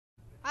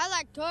I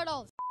like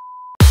turtles.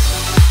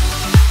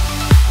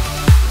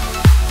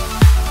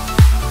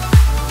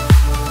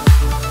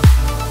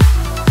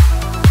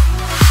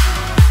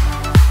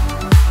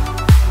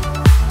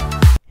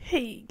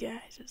 Hey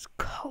guys, it's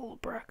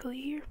Cold Broccoli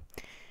here,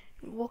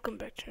 and welcome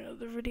back to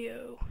another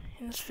video.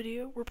 In this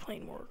video, we're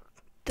playing more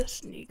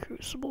Destiny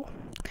Crucible,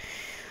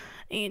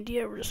 and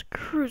yeah, we're just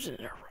cruising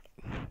in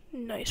a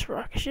nice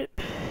rocket ship,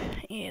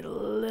 and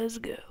let's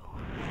go.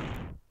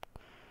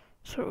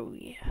 So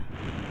yeah,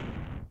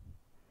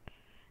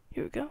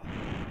 here we go.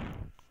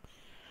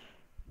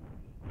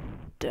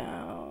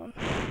 Down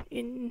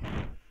in,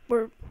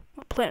 what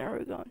planet are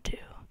we going to?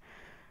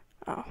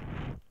 Oh,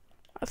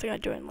 I think I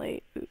joined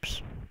late.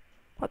 Oops.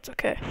 That's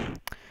okay.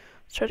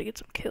 Let's try to get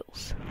some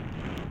kills.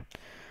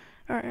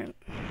 Alright,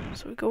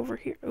 so we go over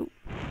here.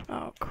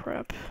 Oh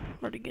crap. I'm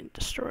already getting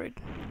destroyed.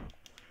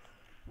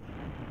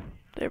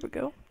 There we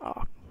go.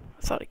 Oh,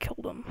 I thought I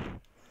killed him.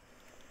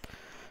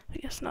 I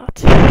guess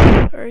not.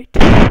 Alright,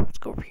 let's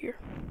go over here.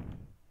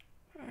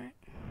 Alright.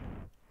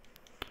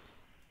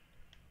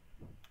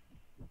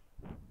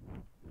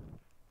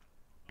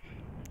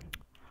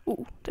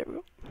 Ooh, there we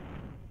go.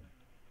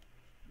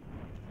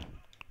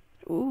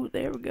 Ooh,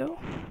 there we go.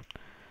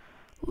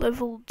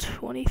 Level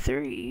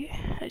 23,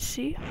 I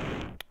see.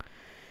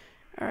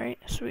 Alright,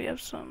 so we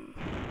have some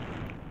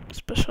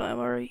special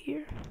ammo right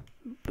here.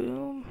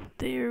 Boom,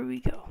 there we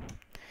go.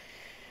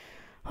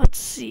 Let's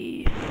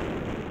see.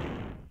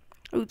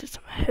 Ooh, there's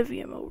some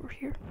heavy ammo over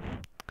here.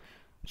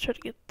 Let's try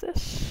to get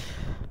this.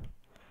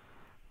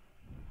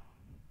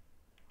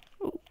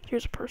 Ooh,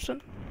 here's a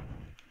person.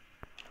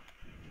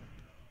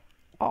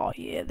 Oh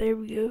yeah, there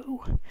we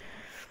go.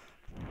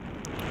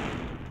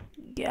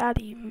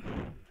 Got him.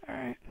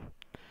 Alright.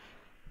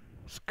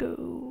 Let's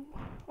go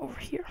over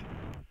here.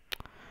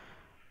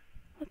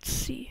 Let's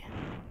see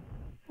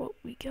what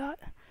we got.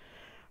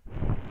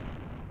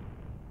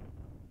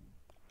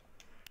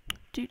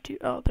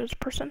 Oh, there's a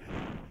person.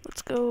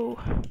 Let's go.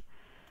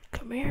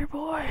 Come here,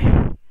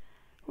 boy.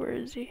 Where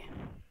is he?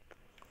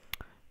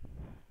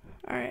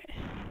 Alright.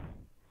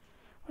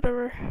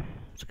 Whatever.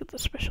 Let's get the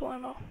special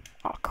ammo.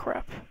 Oh,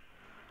 crap.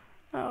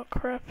 Oh,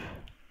 crap.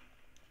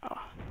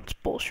 Oh, it's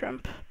bull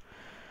shrimp.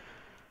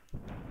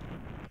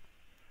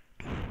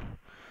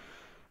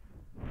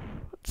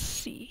 Let's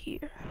see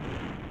here.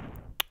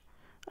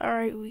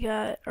 Alright, we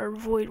got our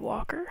Void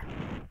Walker.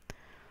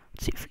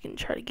 Let's see if we can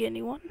try to get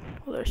anyone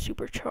with our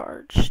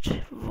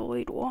supercharged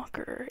Void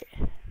Walker.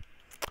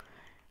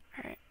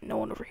 Alright, no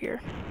one over here.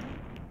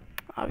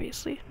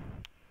 Obviously.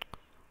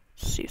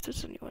 Let's see if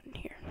there's anyone in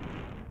here.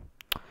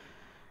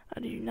 I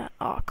do not.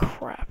 Oh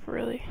crap,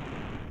 really?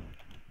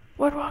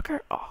 Void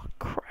Walker? Oh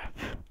crap.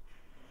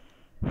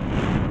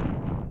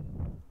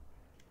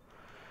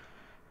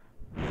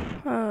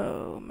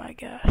 Oh my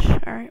gosh.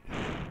 Alright.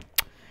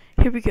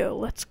 Here we go.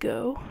 Let's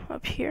go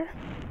up here.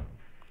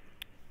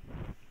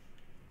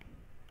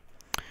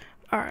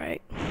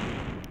 Alright.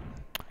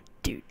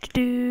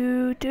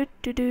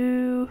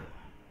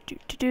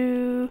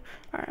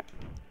 Alright.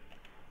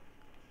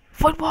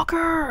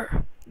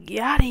 Footwalker!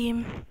 Got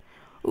him!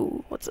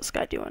 Ooh, what's this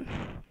guy doing?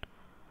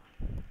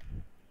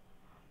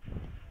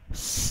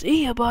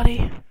 See ya,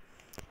 buddy!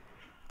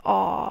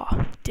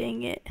 Aw,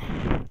 dang it.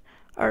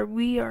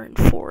 We are in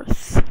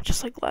 4th,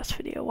 just like last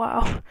video.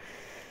 Wow.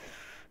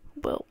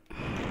 Well,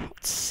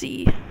 let's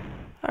see.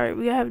 Alright,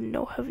 we have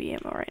no heavy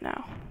ammo right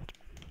now.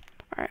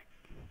 Alright.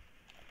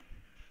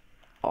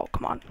 Oh,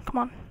 come on, come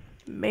on.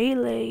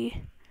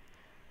 Melee.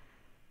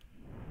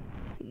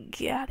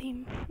 Got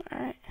him.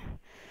 Alright.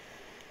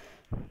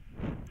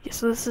 Yeah,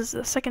 so this is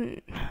the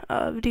second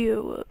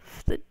video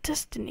of the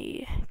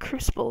Destiny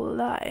Crucible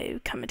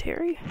live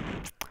commentary.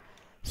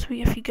 So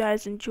if you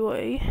guys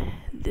enjoy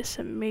this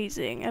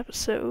amazing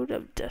episode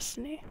of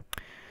Destiny,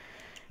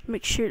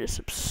 make sure to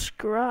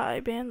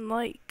subscribe and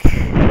like.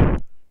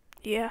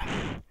 Yeah.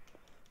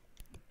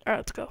 Alright,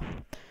 let's go.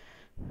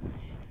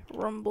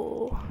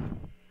 Rumble.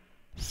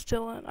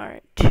 Still in.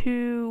 Alright,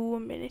 2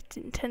 minutes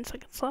and 10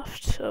 seconds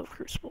left of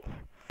Crucible.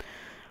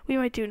 We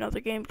might do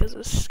another game because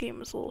this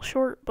game is a little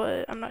short,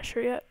 but I'm not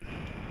sure yet.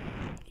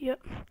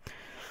 Yep.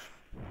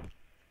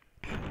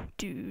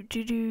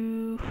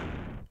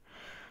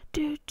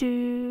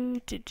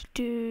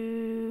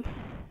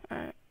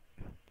 Alright.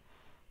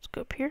 Let's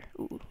go up here.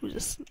 Ooh, who's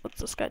this? What's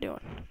this guy doing?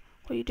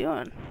 What are you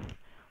doing?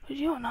 What are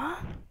you doing, huh?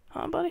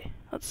 Huh, buddy?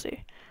 Let's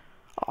see.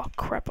 Oh,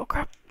 crap. Oh,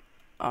 crap.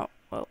 Oh,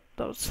 well,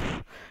 that was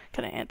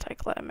kind of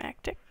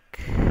anticlimactic.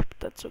 But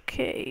that's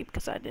okay,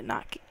 because I did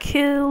not get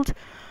killed.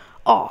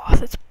 Oh,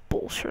 that's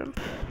bull shrimp.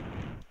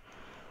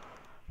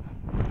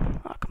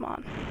 Oh, come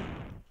on.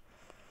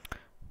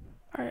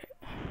 Alright.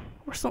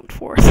 We're still in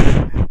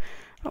 4th.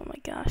 Oh my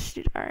gosh,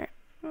 dude. Alright.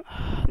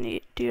 I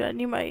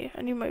need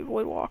my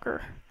Void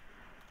Walker.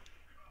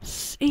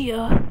 See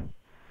ya.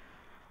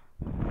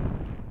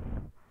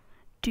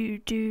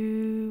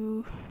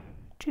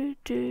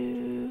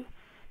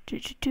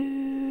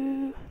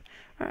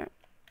 Alright.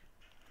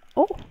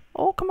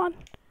 Oh, come on.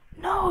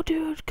 No,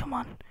 dude, come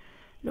on.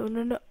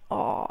 No.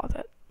 Oh,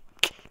 that.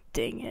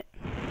 Dang it.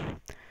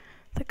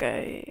 That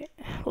guy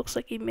looks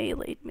like he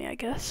meleeed me, I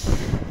guess.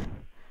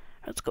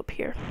 Let's go up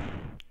here.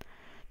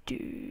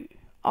 Dude.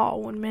 Oh,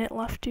 1 minute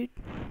left, dude.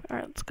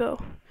 Alright, let's go.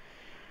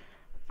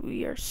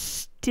 We are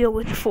still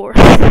in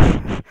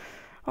 4th.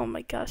 Oh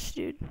my gosh,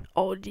 dude.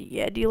 Oh,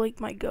 yeah, do you like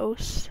my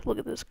ghost? Look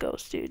at this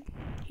ghost, dude.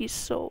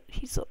 He's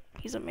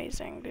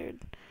amazing,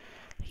 dude.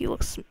 He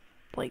looks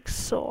like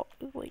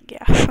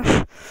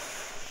yeah.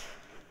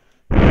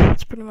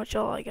 That's pretty much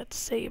all I got to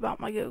say about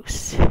my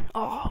ghost.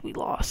 Oh, we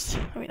lost.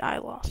 I mean, I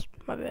lost.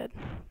 My bad.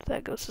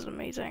 That ghost is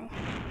amazing.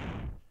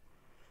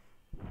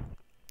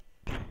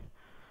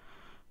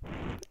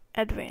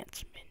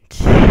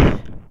 Advancement.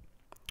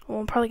 Well,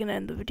 I'm probably gonna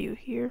end the video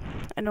here.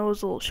 I know it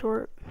was a little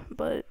short,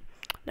 but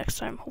next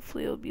time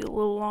hopefully it'll be a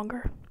little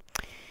longer.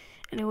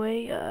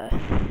 Anyway,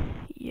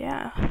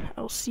 yeah,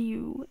 I'll see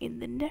you in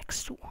the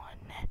next one.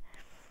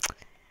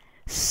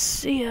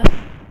 See ya.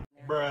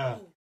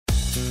 Bruh.